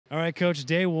All right, Coach,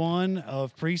 day one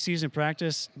of preseason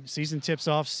practice. Season tips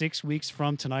off 6 weeks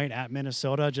from tonight at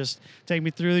Minnesota. Just take me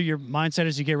through your mindset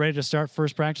as you get ready to start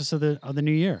first practice of the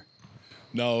new year.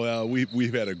 No,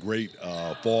 we've had a great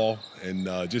fall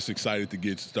and just excited to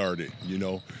get started,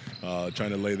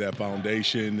 trying to lay that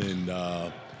foundation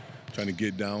and trying to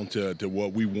get down to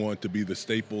what we want to be the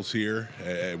staples here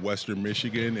at Western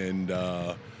Michigan,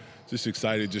 and just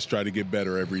excited, just try to get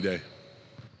better every day.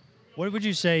 What would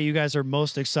you say you guys are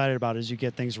most excited about as you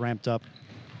get things ramped up?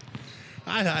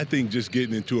 I think just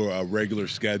getting into a regular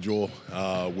schedule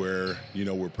where,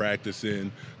 we're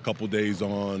practicing a couple days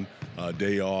on,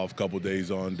 day off, couple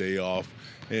days on, day off,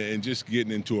 and just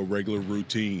getting into a regular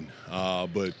routine.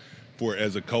 But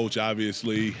as a coach,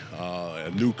 obviously, a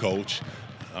new coach,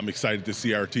 I'm excited to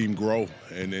see our team grow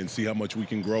and see how much we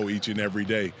can grow each and every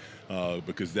day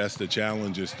because that's the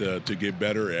challenge, is to get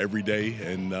better every day,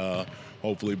 and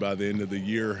hopefully by the end of the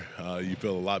year, you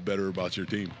feel a lot better about your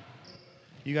team.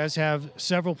 You guys have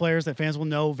several players that fans will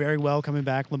know very well coming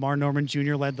back. Lamar Norman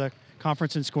Jr. led the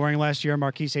conference in scoring last year.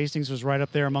 Marquise Hastings was right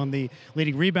up there among the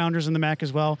leading rebounders in the MAC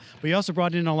as well. But you also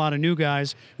brought in a lot of new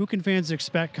guys. Who can fans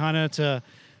expect kind of to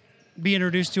be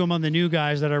introduced to among the new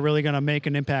guys that are really going to make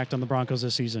an impact on the Broncos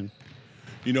this season?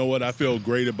 You know what? I feel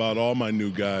great about all my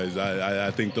new guys. I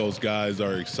think those guys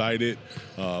are excited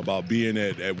about being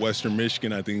at Western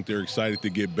Michigan. I think they're excited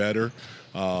to get better,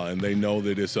 and they know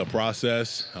that it's a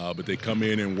process, but they come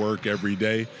in and work every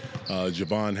day.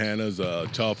 Javon Hanna's a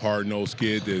tough, hard-nosed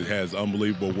kid that has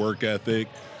unbelievable work ethic.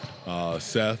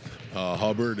 Seth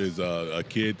Hubbard is a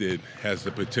kid that has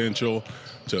the potential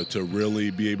to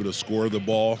really be able to score the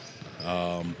ball.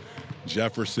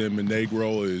 Jefferson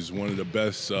Monegro is one of the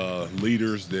best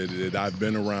leaders that I've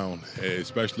been around,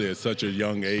 especially at such a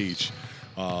young age.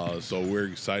 So we're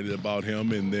excited about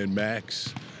him. And then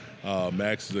Max.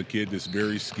 Max is a kid that's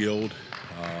very skilled.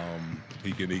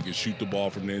 He can shoot the ball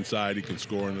from the inside. He can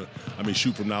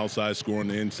shoot from the outside, score on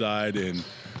the inside, and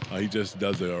he just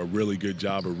does a really good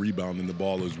job of rebounding the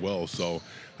ball as well. So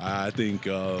I think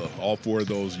all four of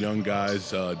those young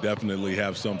guys definitely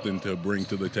have something to bring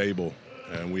to the table.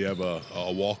 And we have a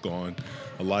walk-on,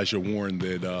 Elijah Warren,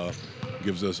 that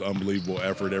gives us unbelievable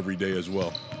effort every day as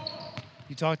well.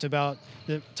 You talked about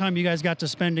the time you guys got to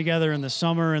spend together in the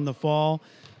summer and the fall.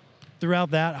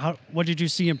 Throughout that, what did you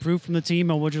see improve from the team,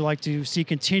 and what would you like to see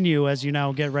continue as you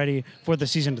now get ready for the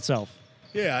season itself?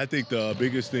 Yeah, I think the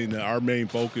biggest thing, our main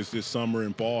focus this summer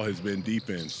and fall has been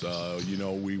defense.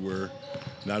 We were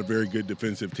not a very good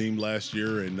defensive team last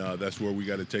year, and that's where we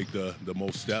got to take the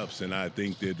most steps. And I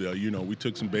think that, we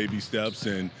took some baby steps,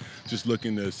 and just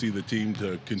looking to see the team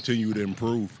to continue to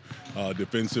improve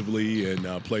defensively and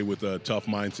play with a tough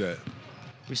mindset.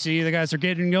 We see the guys are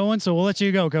getting going, so we'll let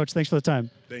you go, Coach. Thanks for the time.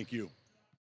 Thank you.